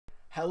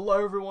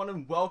Hello everyone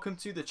and welcome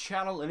to the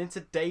channel, and in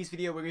today's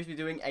video we're going to be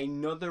doing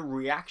another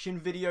reaction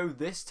video,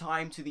 this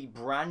time to the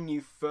brand new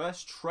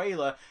first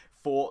trailer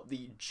for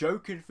the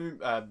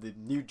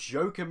new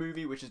Joker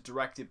movie, which is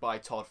directed by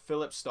Todd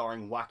Phillips,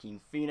 starring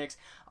Joaquin Phoenix.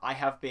 I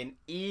have been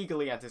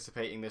eagerly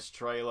anticipating this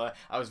trailer.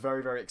 I was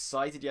very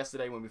excited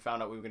yesterday when we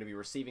found out we were going to be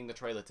receiving the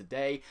trailer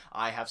today.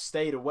 I have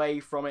stayed away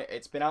from it.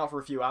 It's been out for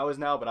a few hours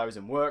now, but I was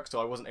in work, so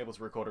I wasn't able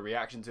to record a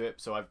reaction to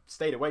it, so I've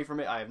stayed away from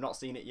it. I have not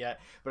seen it yet,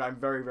 but I'm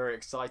very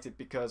excited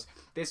because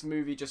this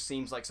movie just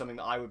seems like something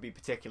that I would be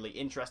particularly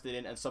interested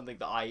in, and something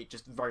that I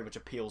just very much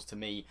appeals to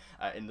me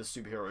in the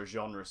superhero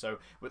genre. So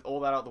with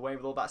all that out of the way,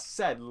 with all that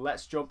said,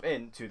 let's jump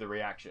into the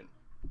reaction.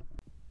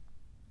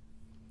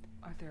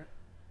 Arthur,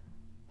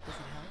 does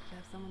it help to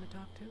have someone to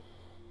talk to?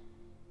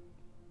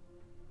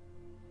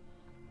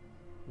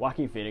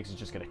 Joaquin Phoenix is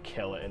just going to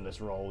kill it in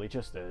this role. He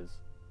just is.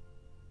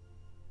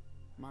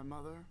 My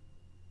mother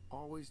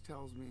always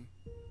tells me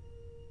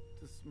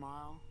to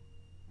smile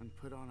and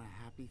put on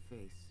a happy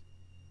face.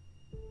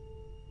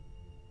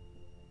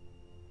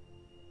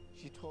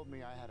 She told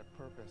me I had a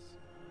purpose.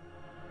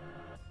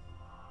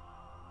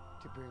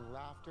 To bring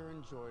laughter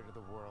and joy to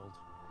the world.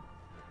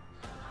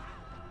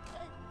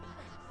 Hey,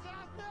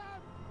 stop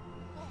them!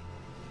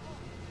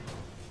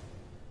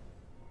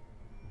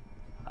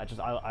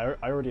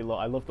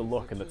 I love the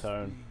look and the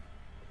tone.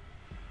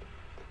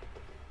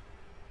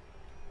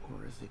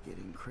 Or is it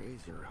getting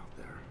crazier out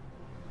there?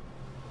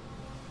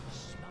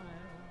 Smile,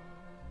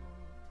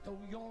 though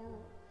your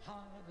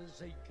heart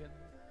is aching.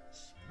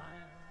 Smile,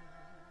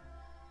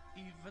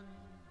 even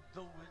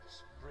though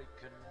it's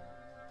breaking.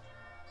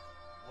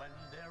 When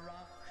there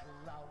are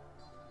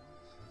clouds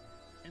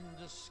in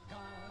the sky.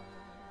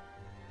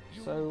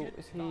 So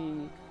is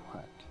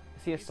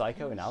he a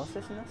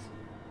psychoanalysis in this?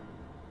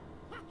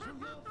 To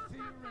your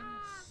fear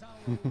and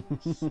sorrow,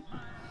 smile,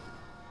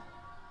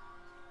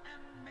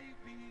 and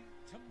maybe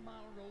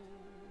tomorrow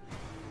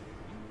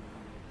you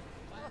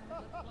find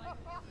that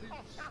life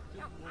is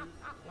still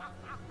worthwhile.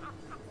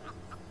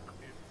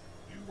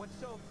 If you What's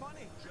so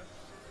funny?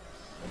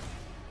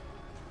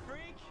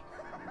 Freak?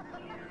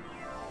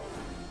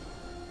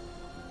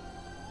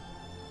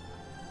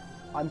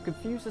 I'm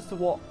confused as to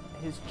what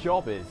his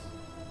job is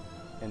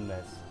in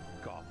this.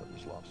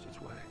 Gotham's lost its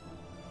way.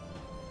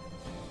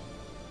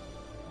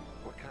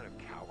 What kind of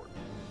coward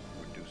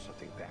would do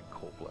something that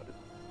cold-blooded?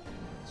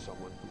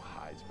 Someone who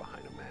hides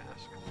behind a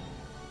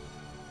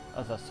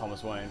mask. That's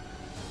Thomas Wayne.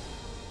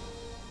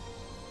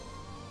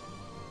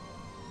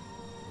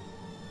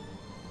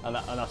 And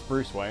that's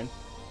Bruce Wayne.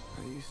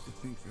 I used to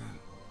think that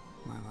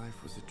my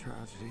life was a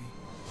tragedy.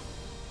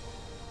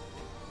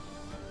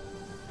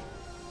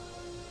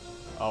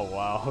 Oh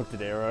wow, De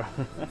Niro.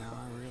 Now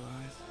I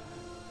realize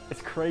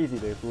It's crazy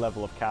the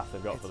level of cast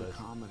they've got it's for a this.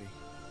 comedy.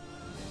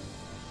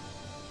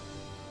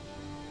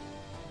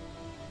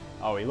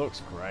 Oh, he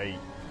looks great.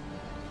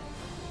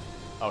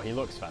 Oh, he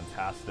looks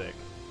fantastic.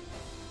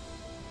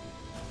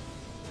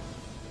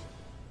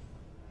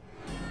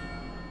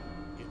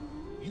 if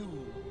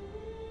you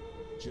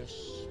just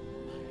smile.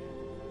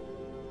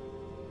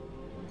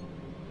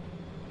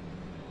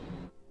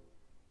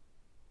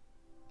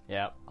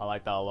 Yeah, I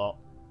like that a lot.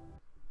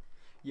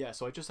 Yeah,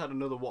 so I just had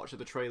another watch of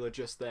the trailer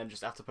just then,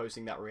 just after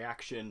posting that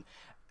reaction.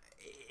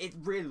 It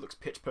really looks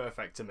pitch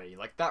perfect to me.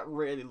 Like, that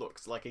really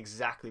looks like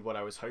exactly what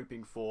I was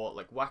hoping for.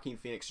 Like, Joaquin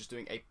Phoenix just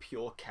doing a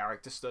pure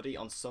character study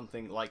on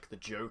something like the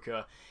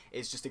Joker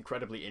is just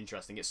incredibly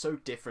interesting. It's so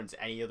different to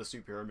any other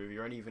superhero movie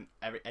or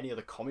any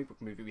other comic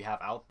book movie we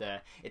have out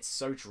there. It's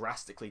so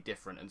drastically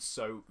different and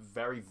so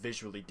very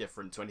visually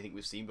different to anything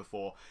we've seen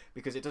before,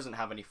 because it doesn't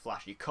have any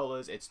flashy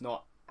colors. It's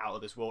not out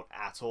of this world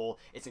at all.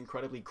 It's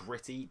incredibly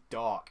gritty,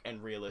 dark,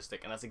 and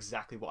realistic, and that's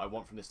exactly what I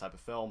want from this type of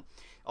film.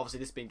 Obviously,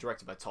 this being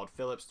directed by Todd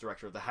Phillips,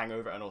 director of The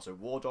Hangover and also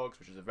War Dogs,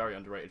 which is a very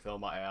underrated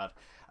film, might I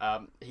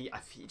add. He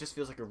just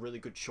feels like a really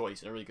good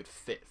choice and a really good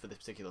fit for this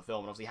particular film,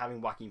 and obviously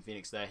having Joaquin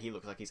Phoenix there, he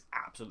looks like he's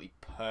absolutely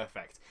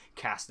perfect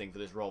casting for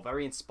this role.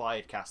 Very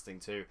inspired casting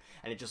too,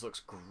 and it just looks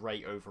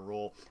great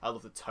overall. I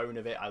love the tone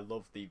of it. I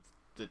love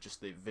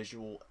just the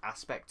visual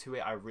aspect to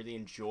it. I really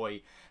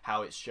enjoy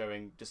how it's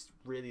showing just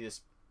really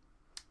this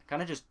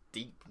kind of just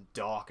deep,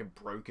 dark, and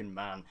broken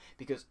man,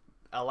 because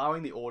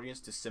allowing the audience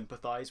to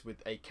sympathize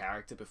with a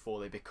character before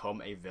they become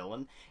a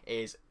villain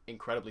is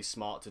incredibly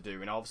smart to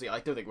do. And obviously, I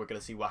don't think we're going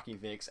to see Joaquin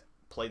Phoenix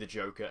play the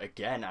Joker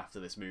again after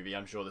this movie.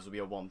 I'm sure this will be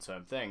a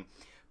one-term thing.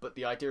 But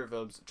the idea of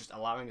just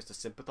allowing us to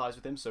sympathize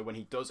with him, so when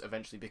he does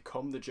eventually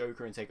become the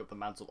Joker and take up the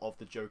mantle of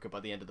the Joker by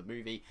the end of the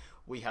movie,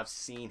 we have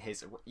seen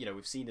his,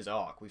 we've seen his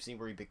arc, we've seen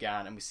where he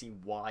began, and we see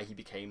why he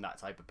became that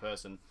type of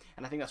person.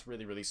 And I think that's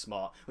really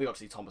smart. We got to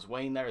see Thomas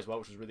Wayne there as well,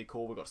 which was really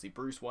cool. We got to see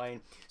Bruce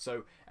Wayne,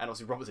 and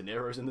obviously Robert De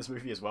Niro's in this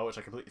movie as well, which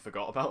I completely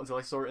forgot about until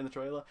I saw it in the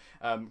trailer.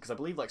 Because I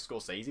believe like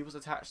Scorsese was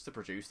attached to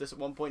produce this at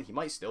one point. He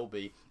might still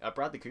be.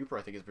 Bradley Cooper,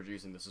 I think, is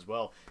producing this as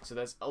well. So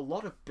there's a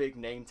lot of big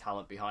name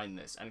talent behind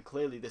this, and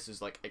clearly this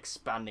is like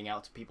expanding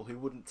out to people who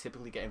wouldn't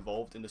typically get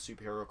involved in the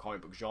superhero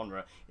comic book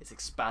genre. It's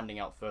expanding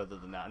out further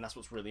than that, and that's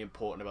what's really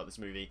important about this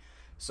movie.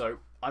 So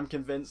I'm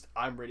convinced.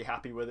 I'm really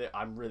happy with it.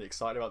 I'm really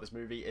excited about this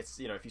movie. It's,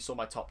 you know, if you saw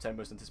my top 10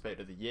 most anticipated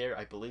of the year,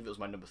 I believe it was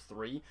my number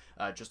 3,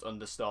 just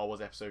under Star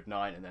Wars Episode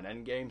 9 and then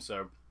Endgame.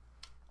 So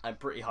I'm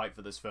pretty hyped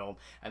for this film,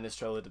 and this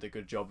trailer did a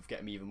good job of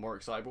getting me even more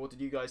excited. But what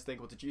did you guys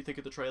think? What did you think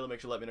of the trailer?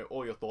 Make sure to let me know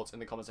all your thoughts in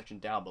the comment section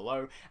down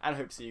below, and I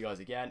hope to see you guys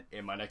again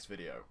in my next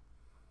video.